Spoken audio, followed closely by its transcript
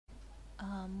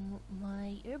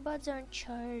My earbuds aren't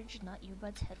charged, not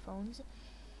earbuds, headphones.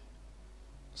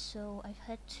 So I've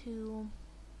had to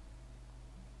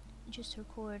just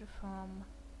record from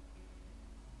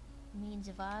main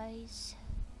device,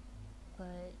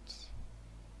 but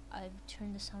I've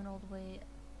turned the sound all the way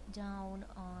down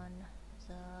on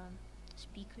the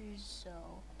speakers,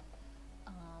 so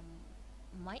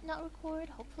might not record.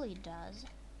 Hopefully it does,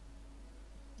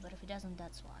 but if it doesn't,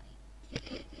 that's why.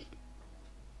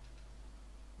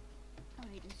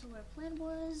 Alright, so our plan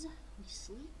was we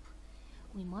sleep,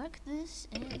 we mark this,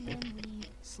 and then we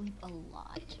sleep a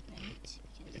lot, right?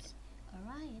 Because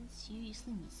Orion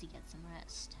seriously needs to get some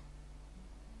rest.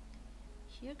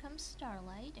 Here comes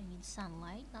starlight, I mean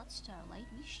sunlight, not starlight.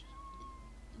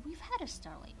 We've had a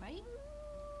starlight, right?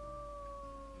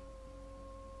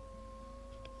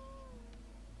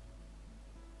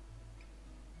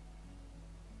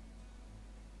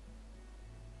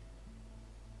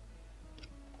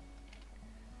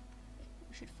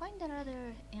 We should find that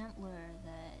other antler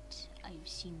that I've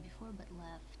seen before but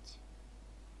left.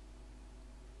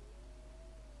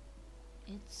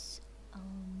 It's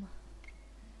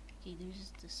okay,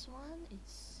 there's this one,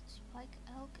 it's spike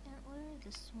elk antler,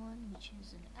 this one which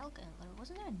is an elk antler.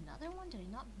 Wasn't there another one? Did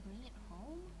I not bring it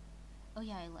home? Oh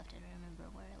yeah, I left it. I remember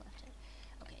where I left it.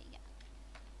 Okay, yeah.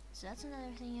 So that's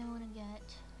another thing I want to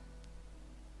get.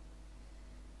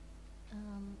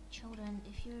 Children,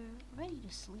 if you're ready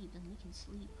to sleep, then we can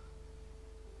sleep.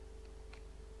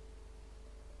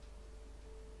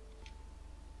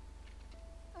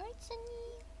 Alright, Sunny.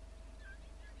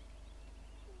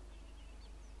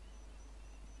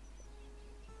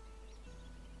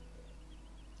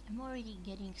 I'm already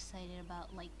getting excited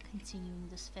about like continuing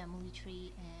this family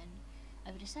tree, and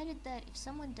I've decided that if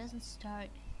someone doesn't start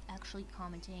actually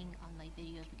commenting on my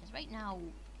videos, because right now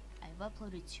I've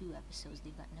uploaded 2 episodes,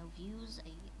 they've got no views. I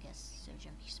guess Sir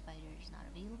Jumpy Spider is not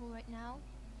available right now,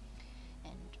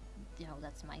 and you know,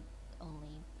 that's my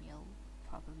only real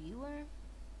proper viewer.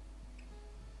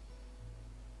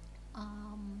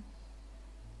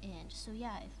 And so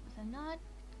yeah, if I'm not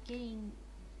getting,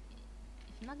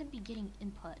 if I'm not gonna be getting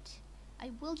input, I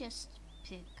will just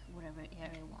pick whatever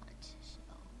air I want. So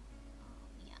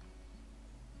yeah.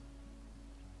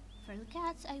 For the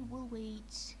cats, I will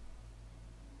wait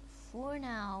for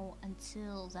now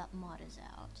until that mod is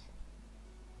out.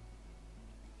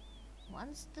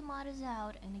 Once the mod is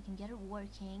out and I can get it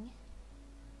working,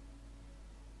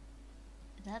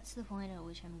 that's the point at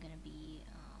which I'm gonna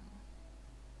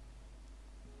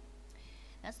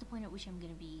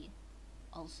be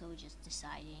also just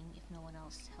deciding if no one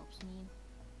else helps me.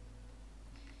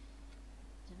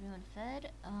 Is everyone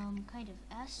fed? Kind of.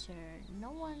 Aster,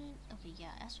 no one. Okay,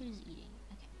 yeah, Aster is eating.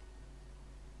 Okay.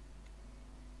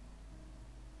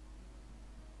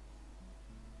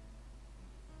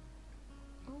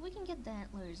 Well, we can get the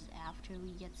antlers after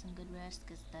we get some good rest,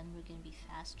 because then we're gonna be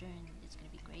faster and it's gonna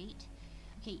be great.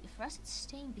 Okay, if Russet's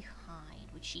staying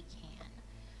behind, which she can,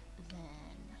 then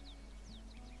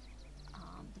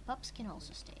the pups can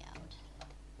also stay out.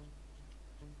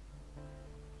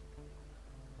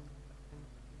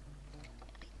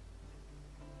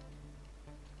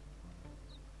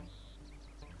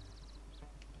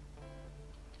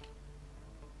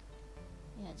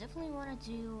 Yeah, definitely want to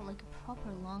do like a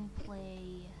proper long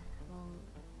play. Well,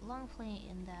 long play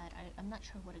in that I'm not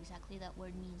sure what exactly that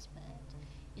word means, but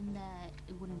in that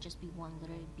it wouldn't just be one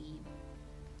litter, it'd be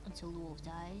until the wolf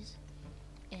dies.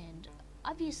 And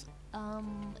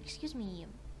excuse me,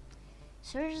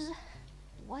 sirs,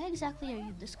 why exactly are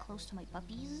you this close to my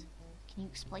puppies? Can you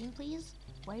explain, please?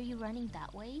 Why are you running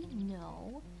that way?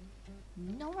 No.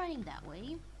 No running that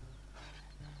way.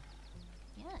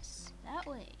 Yes, that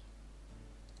way.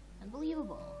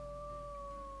 Unbelievable.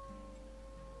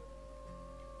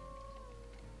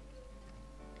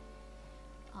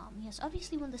 Yes,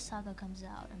 obviously when the saga comes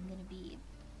out, I'm gonna be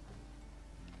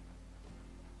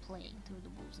playing through the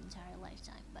wolf's entire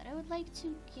lifetime, but I would like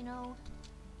to, you know,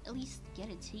 at least get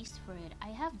a taste for it. I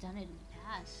have done it in the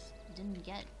past. Didn't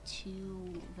get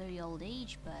to very old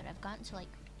age, but I've gotten to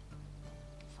like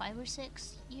 5 or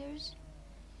 6 years.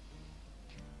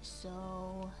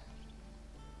 So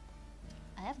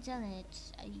I have done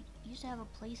it. I used to have a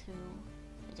playthrough,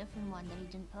 a different one that I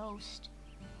didn't post.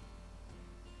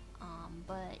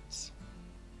 But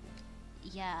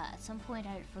yeah, at some point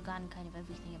I had forgotten kind of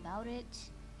everything about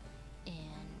it,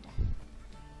 and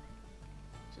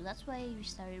so that's why I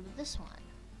restarted with this one.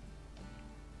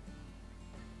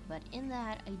 But in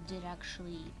that, I did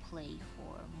actually play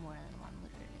for more than 1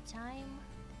 litter at a time.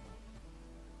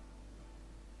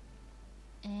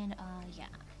 And yeah.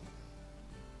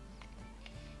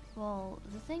 Well,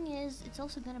 the thing is, it's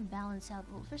also gonna balance out.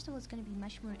 Well, first of all, it's gonna be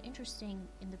much more interesting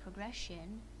in the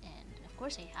progression, and of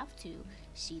course, I have to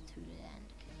see through the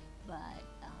end. But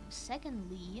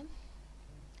secondly,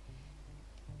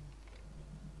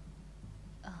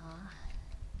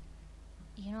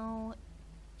 you know,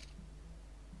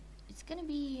 it's gonna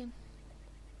be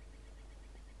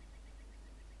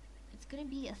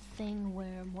a thing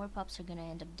where more pups are gonna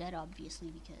end up dead, obviously,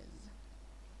 because,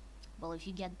 well, if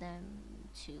you get them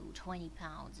to 20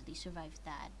 pounds, they survive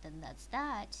that, then that's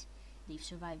that. They've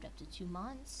survived up to 2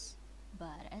 months,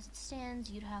 but as it stands,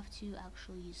 you'd have to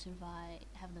actually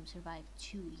have them survive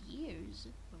 2 years,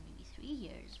 or maybe 3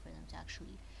 years, for them to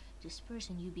actually disperse,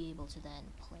 and you be able to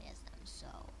then play as them. So,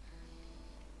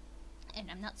 and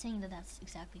I'm not saying that that's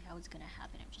exactly how it's gonna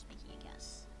happen, I'm just making a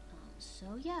guess.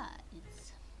 So yeah,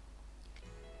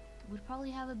 would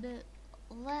probably have a bit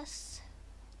less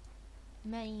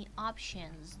many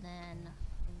options than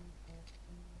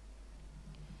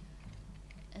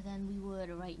we would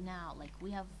right now. Like,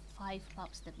 we have 5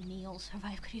 pups that may all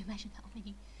survive. Could you imagine how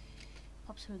many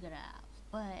pups we're gonna have?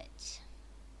 But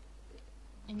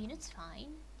I mean, it's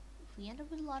fine. If we end up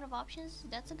with a lot of options,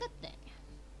 that's a good thing.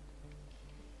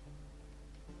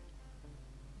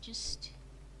 Just,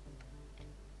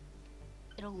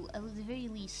 it'll, at the very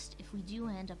least, if we do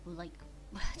end up with like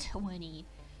 20,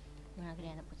 we're not gonna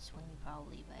end up with 20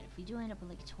 probably, but if we do end up with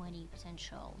like 20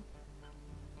 potential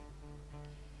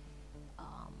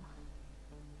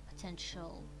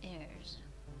heirs,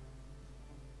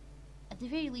 at the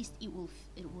very least it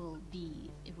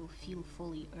will feel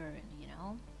fully earned, you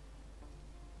know?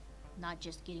 Not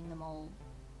just getting them all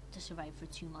to survive for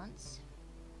 2 months.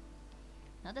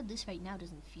 Not that this right now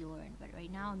doesn't feel earned, but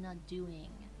right now I'm not doing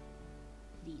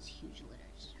these huge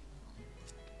litters.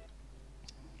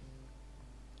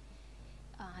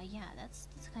 Yeah, that's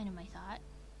kind of my thought.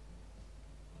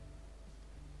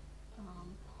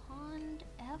 Pond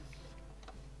F,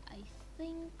 I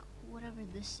think whatever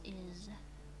this is,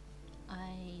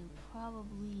 I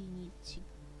probably need to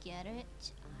get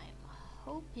it. I'm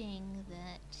hoping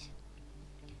that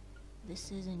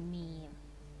this isn't me,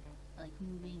 like,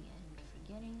 moving and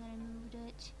forgetting that I moved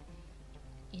it.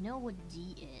 You know what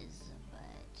D is,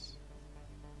 but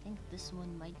I think this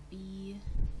one might be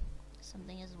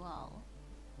something as well,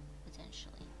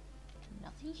 potentially.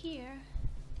 Nothing here.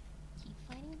 Keep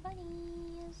finding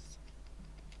bunnies.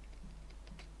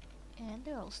 And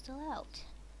they're all still out.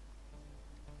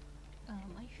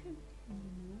 I should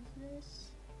remove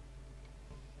this.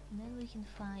 And then we can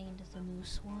find the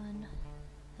moose one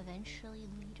eventually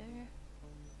later.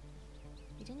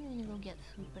 I didn't even go get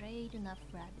food, but I ate enough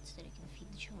rabbits that I can feed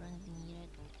the children if they need it.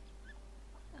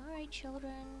 Alright,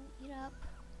 children, eat up.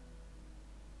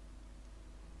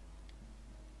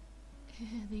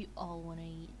 They all want to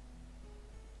eat.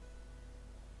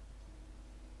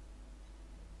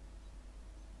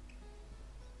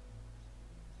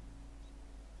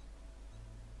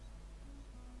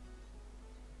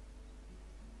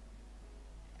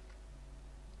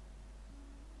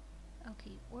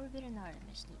 Okay, Orbit and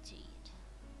Artemis need to eat.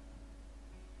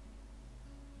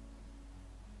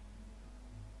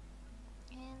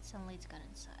 And Sunlight's got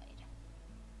inside.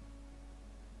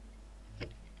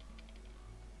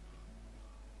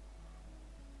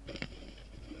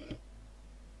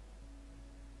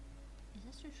 Is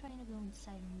Esther trying to go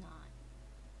inside or not?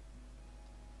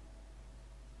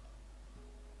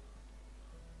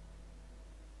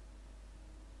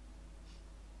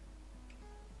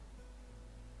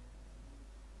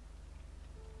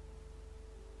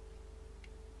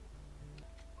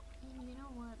 And you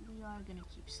know what? We are gonna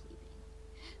keep sleeping.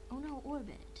 Oh no,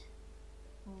 Orbit.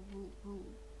 Well, we'll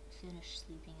finish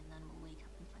sleeping and then we'll wake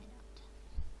up and find out.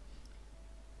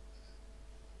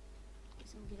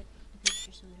 Guess I'll get a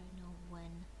picture so that I know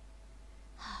when.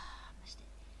 Missed it.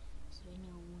 So that I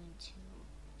know when to.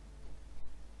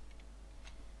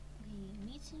 Okay,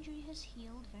 Meat's injury has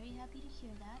healed. Very happy to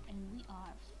hear that. And we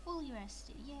are fully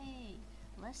rested. Yay!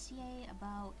 Less yay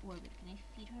about Orbit. Can I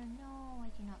feed her? No, I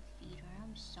cannot feed her.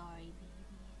 I'm sorry,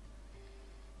 baby.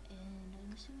 And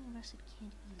I'm assuming Russet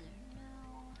can't either. No.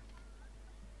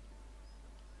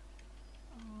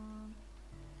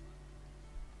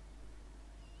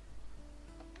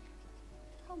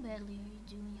 How badly are you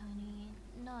doing, honey?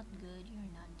 Not good.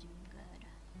 You're not doing good.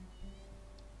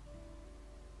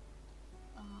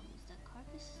 Is that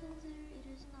carcass still there? It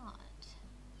is not.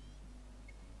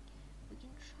 We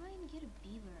can try and get a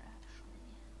beaver,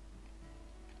 actually.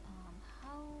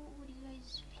 How would you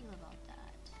guys feel about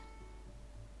that?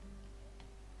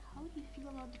 How would you feel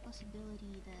about the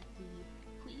possibility that we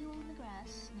put you on the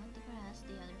grass, not the grass,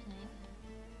 the other thing?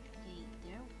 Okay,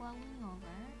 they're walling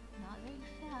over. Not very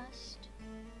fast,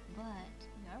 but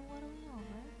we are waddling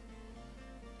over.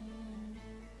 And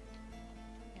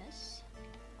yes,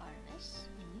 Artemis,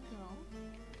 in you go.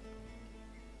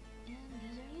 And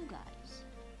these are you guys.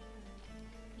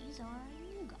 These are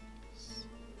you guys.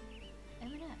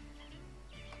 M and F.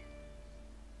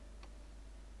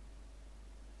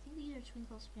 I think these are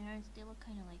Twinkle's parents. They look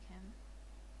kind of like him.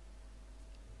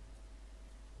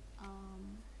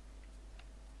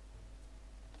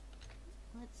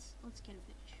 Let's get a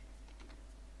picture.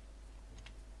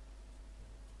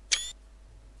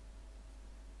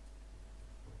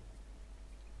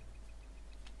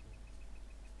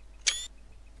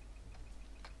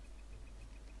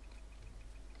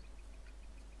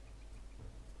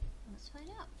 Let's find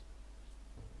out.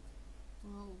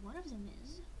 Well, one of them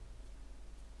is.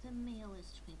 The male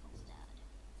is Twinkle's dad.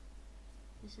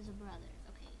 This is a brother.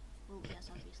 Okay. Well, yes,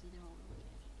 obviously they're all related.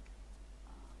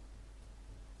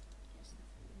 Yes,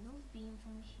 remove beam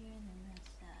from here, and then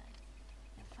that's that.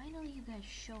 Now, finally, you guys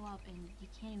show up, and you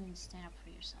can't even stand up for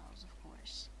yourselves, of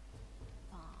course.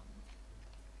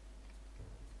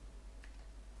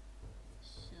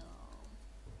 So,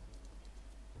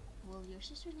 well, your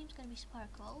sister's name's gonna be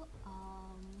Sparkle.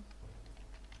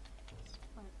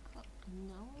 Sparkle.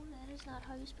 No, that is not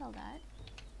how you spell that.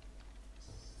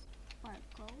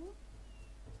 Sparkle.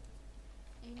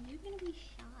 And you're gonna be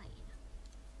Shine.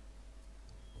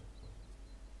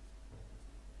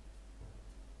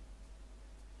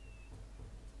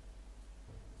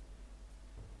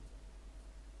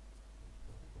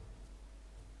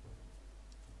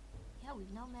 Yeah,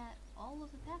 we've now met all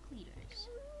of the pack leaders.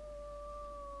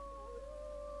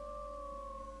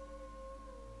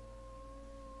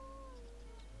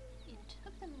 It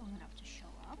took them long enough to show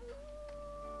up.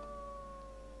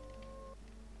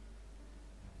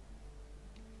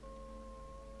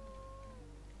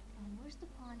 Where's the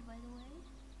pond, by the way?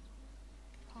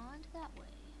 Pond that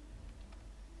way.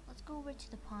 Let's go over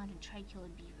to the pond and try kill a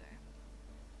beaver.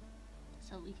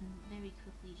 So we can very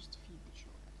quickly just feed the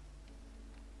children.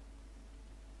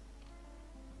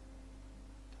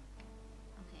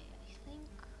 Okay, I think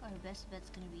our best bet's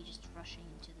gonna be just rushing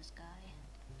into this guy.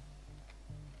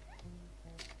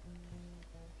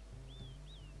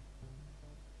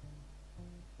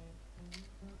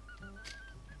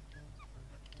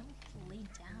 Don't lay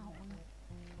down.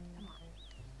 Come on.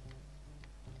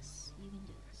 Yes, you can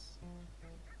do this.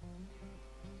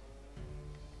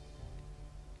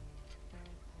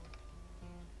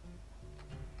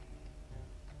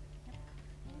 Yep.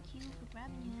 Thank you for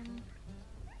grabbing him.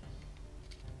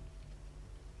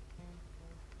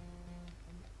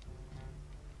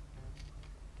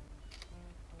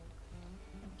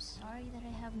 I'm sorry that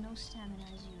I have no stamina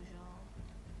as usual,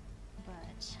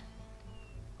 but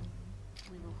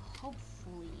we will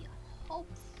hopefully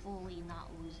not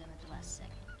lose him at the last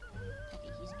second.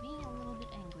 Okay, he's being a little bit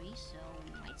angry, so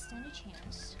we might stand a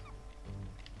chance.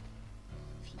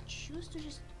 If he chooses to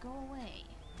just go away.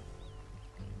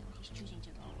 No, he's choosing to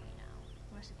go away now.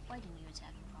 Whereas why didn't you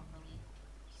attack him properly?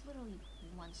 He's literally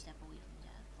one step away from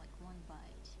death, like one bite.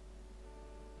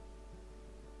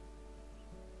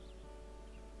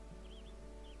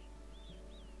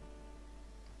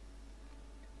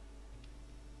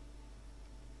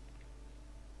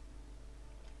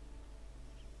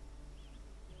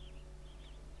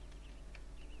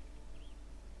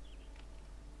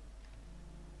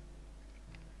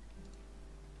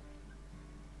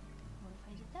 What if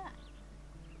I did that?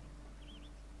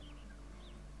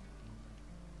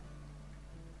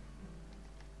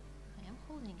 I am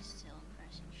holding still and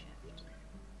pressing shift.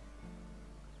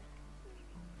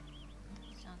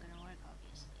 It's not gonna work,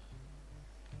 obviously.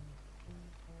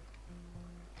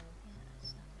 Yeah,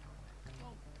 it's not gonna work.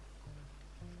 Oh.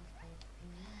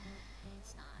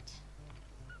 It's not.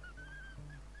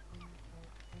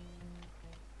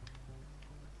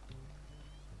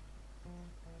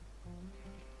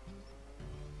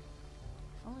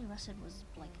 If only Russet was,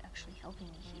 like, actually helping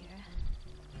me here.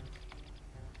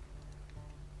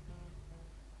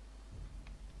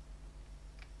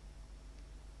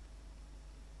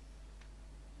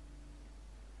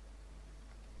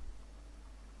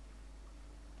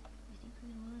 You think we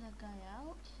can lure that guy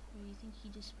out? Or do you think he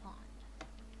just spawned?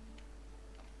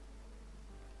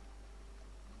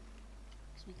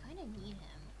 Because we kind of need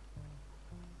him.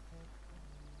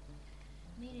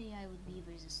 Made AI with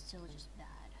beavers is still just bad.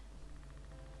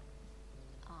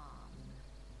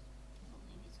 Well,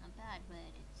 maybe it's not bad, but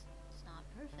it's not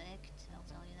perfect, I'll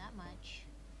tell you that much.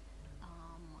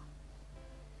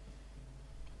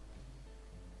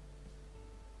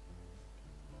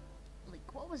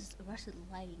 Like, what was Russet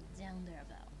lying down there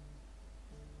about?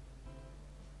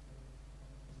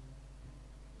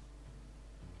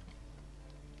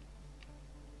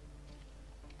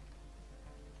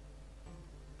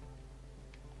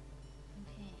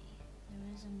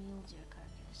 smelled your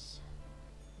carcass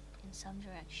in some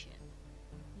direction.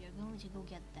 We are going to go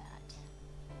get that.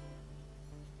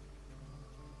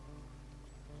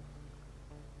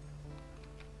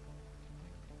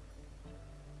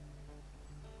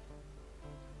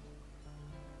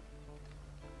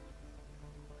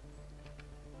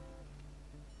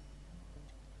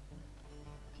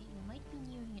 Okay, we might be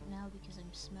nearing it now because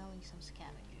I'm smelling some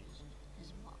scavengers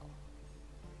as well.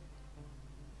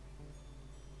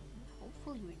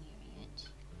 Hopefully we're nearing it.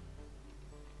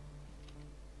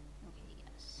 Okay,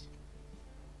 yes.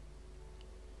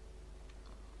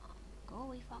 Go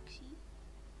away, Foxy.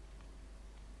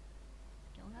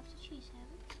 Don't have to chase him.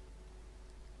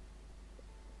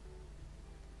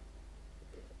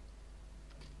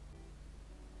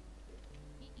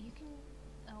 You can...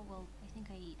 Oh, well, I think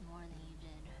I ate more than you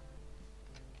did.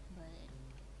 But,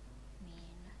 I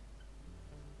mean...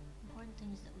 important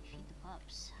thing is that we feed the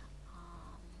pups.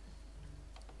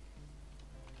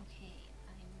 Okay,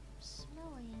 I'm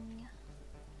smelling...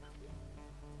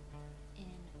 an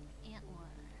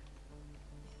antler.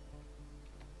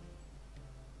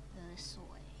 This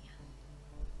way.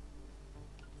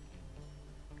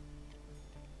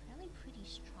 Really pretty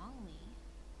strongly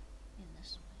in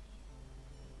this way.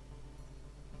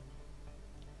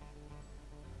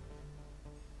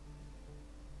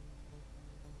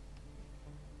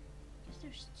 Guess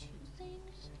there's two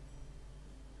things?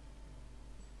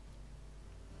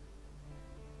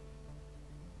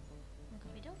 Look,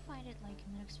 if I don't find it like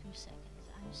in the next few seconds,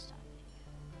 I'm stopping.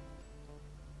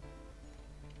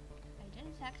 I did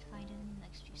in fact find it in the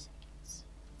next few seconds.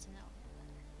 It's an elevator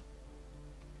letter.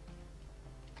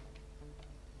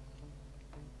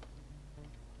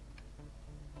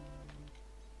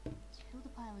 To the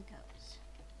pile it goes.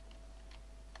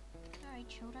 Alright,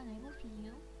 children, I will feed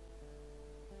you.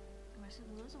 The rest of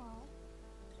you as well.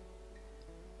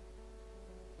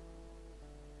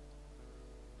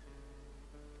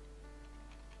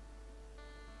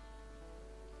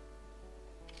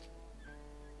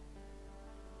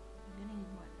 I'm gonna need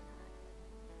more than that.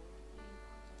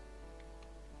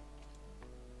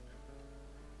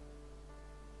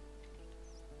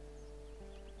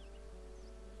 There you go.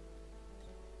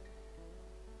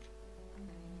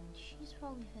 And she's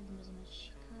probably fed them as much as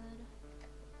she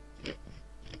could.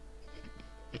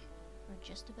 Or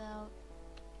just about.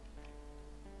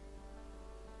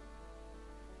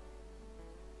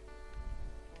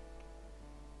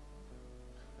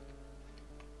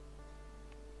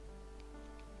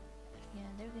 Yeah,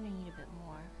 they're gonna need a bit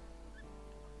more.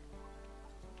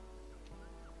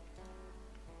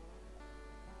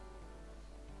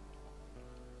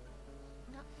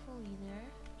 Not full either.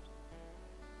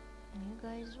 And you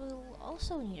guys will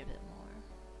also need a bit more.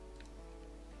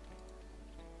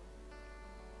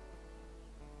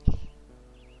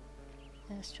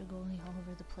 Esther going all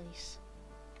over the place.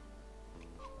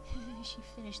 She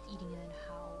finished eating it and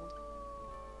howled.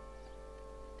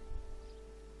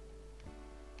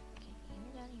 Okay,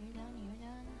 you're done, you're done, you're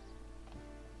done.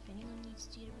 If anyone needs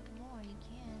to eat a bit more, you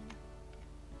can.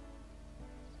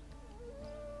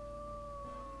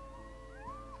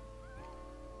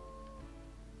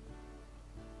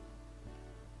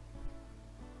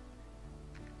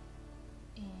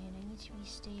 And I need to be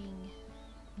staying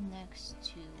next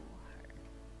to her.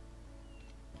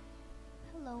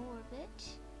 Hello, Orbit.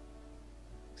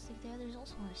 Looks like the others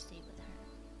also want to stay with her.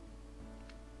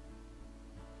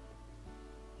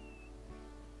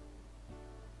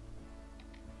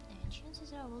 And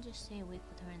chances are we'll just stay awake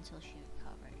with her until she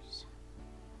recovers.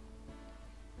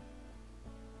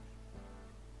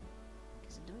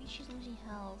 Because at the rate she's losing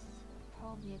health,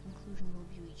 probably a conclusion will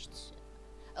be reached soon.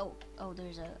 Oh,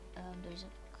 there's a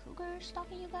cougar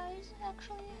stalking you guys,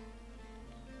 actually.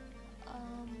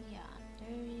 Yeah,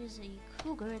 there is a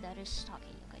cougar that is stalking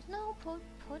you guys. No, put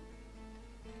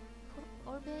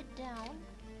Orbit down.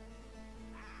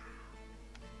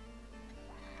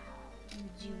 You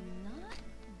do not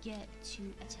get to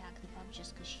attack the pup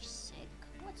just because she's sick.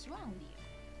 What's wrong with you?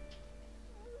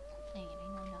 Again,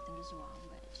 I know nothing is wrong,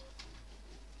 but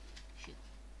shoot.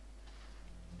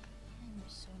 I'm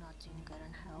so not doing good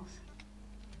on health.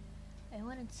 I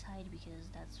went inside because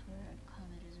that's where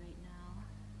Comet is right now.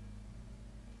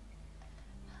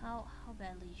 How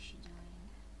badly is she doing?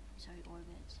 Sorry,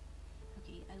 Orbit.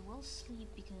 Okay, I will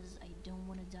sleep because I don't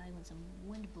want to die when some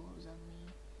wind blows on me,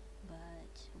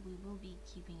 but we will be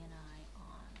keeping an eye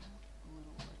on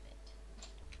little Orbit.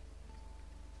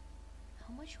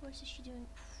 How much worse is she doing?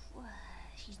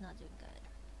 She's not doing good.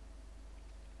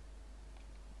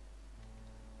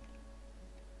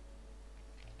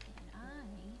 And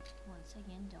I, once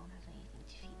again, don't have anything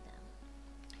to feed them.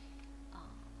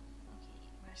 Okay,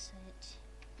 opposite.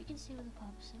 You can stay with the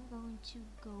pups. I'm going to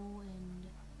go and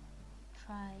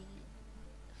try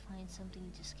find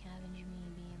something to scavenge,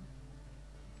 maybe.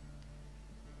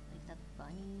 Like that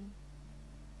bunny.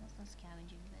 That's not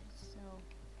scavenging, but it's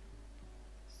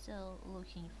still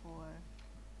looking for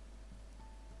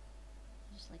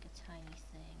just like a tiny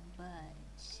thing.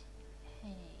 But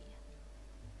hey,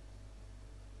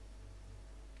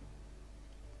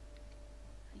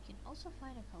 if we can also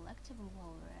find a collectible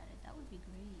while we're at it, that would be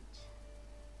great.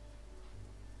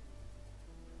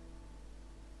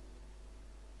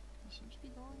 We seem to be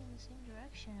going in the same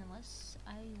direction, unless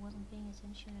I wasn't paying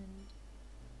attention and...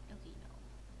 Okay, no.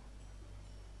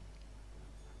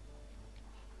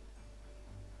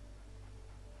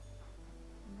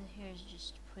 The hair is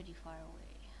just pretty far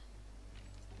away.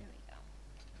 There we go.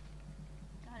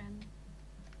 Got him.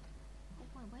 Hope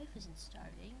my wife isn't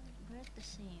starving. We're at the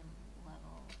same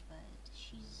level, but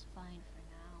she's fine for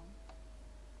now.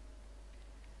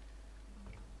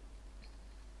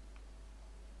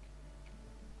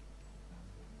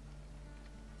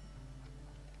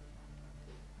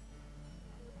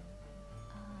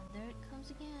 There it comes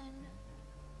again.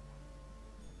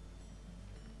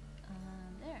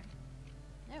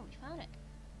 There, we found it.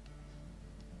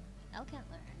 Elk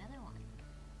antler, another one.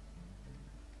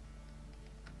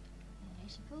 And I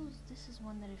suppose this is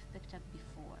one that I've picked up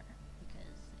before,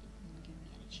 because it didn't give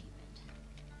me an achievement.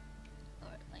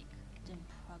 Or, like, didn't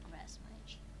progress my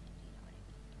achievement, you know what I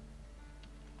mean?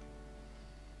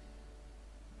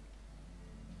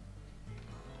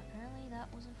 Apparently that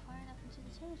wasn't far enough into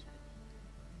the territory.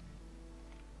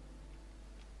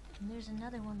 And there's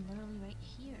another one literally right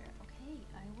here. Okay,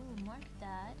 I will mark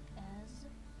that as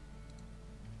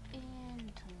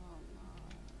antelope.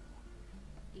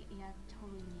 Yeah,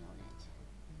 totally nailed it.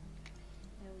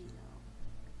 There we go.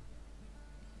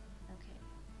 Okay.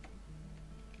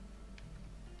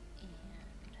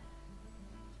 And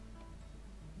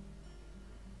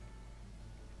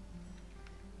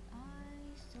I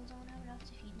still don't have enough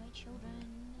to feed my children.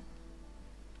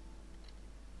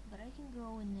 But I can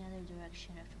go in the other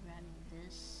direction after grabbing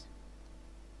this.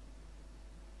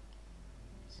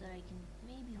 So that I can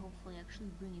maybe, hopefully,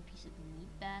 actually bring a piece of meat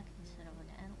back instead of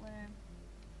an antler.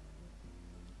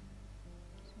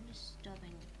 So I'm just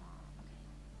stuffing. Okay.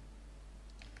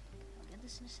 I'll get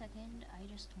this in a second. I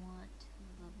just want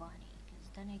the bunny,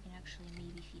 because then I can actually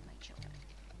maybe feed my children.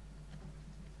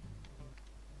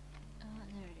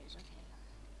 There it is. Okay.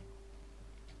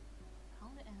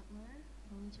 Found the antler.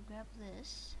 Going to grab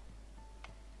this.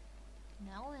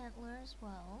 Now antler as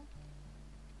well.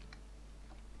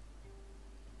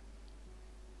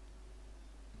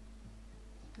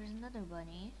 Here's another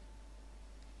bunny.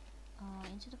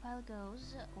 Into the pile it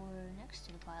goes, or next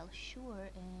to the pile, sure.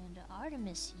 And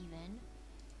Artemis even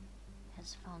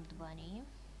has found the bunny.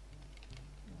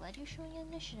 I'm glad you're showing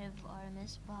initiative,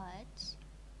 Artemis, but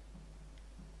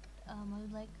I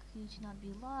would like you to not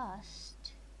be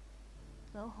lost.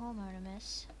 Go home,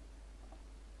 Artemis.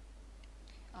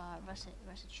 Russet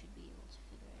should be able to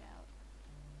figure it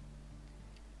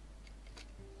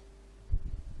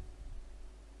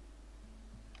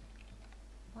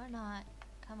out. Or not.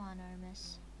 Come on,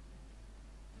 Artemis.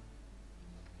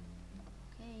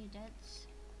 Okay, Dad's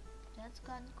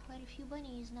gotten quite a few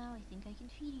bunnies now. I think I can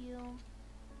feed you.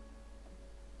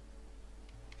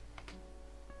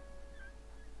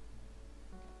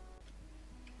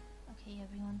 Okay,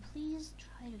 everyone, please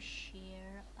try to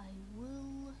share. I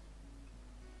will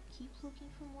keep looking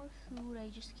for more food. I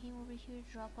just came over here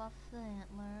to drop off the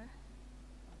antler.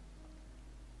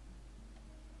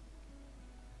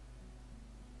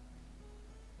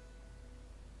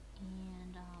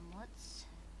 And let's...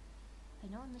 I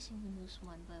know I'm missing the moose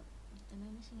one, but am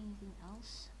I missing anything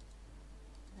else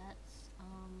that's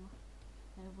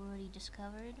that I've already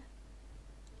discovered?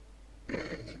 2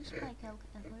 spike elk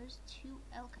antlers, 2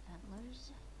 elk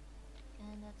antlers,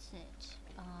 and that's it.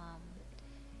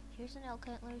 Here's an elk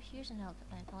antler, here's an elk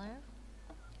antler,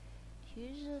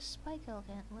 here's a spike elk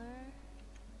antler.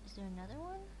 Is there another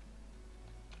one?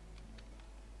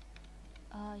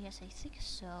 Yes, I think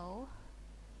so.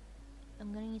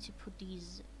 I'm gonna need to put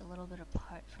these a little bit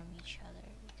apart from each other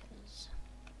because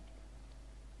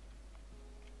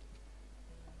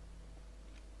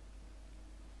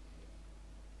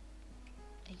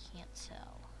I can't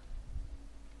tell.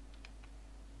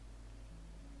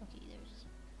 Okay, there's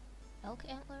elk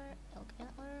antler, elk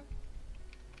antler.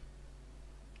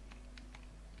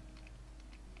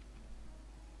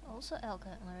 Also elk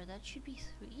antler, that should be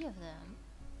 3 of them.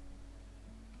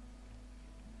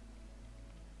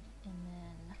 And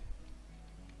then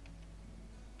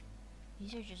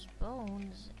these are just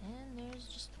bones, and there's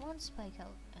just 1 spike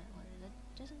elk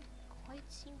doesn't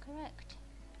quite seem correct.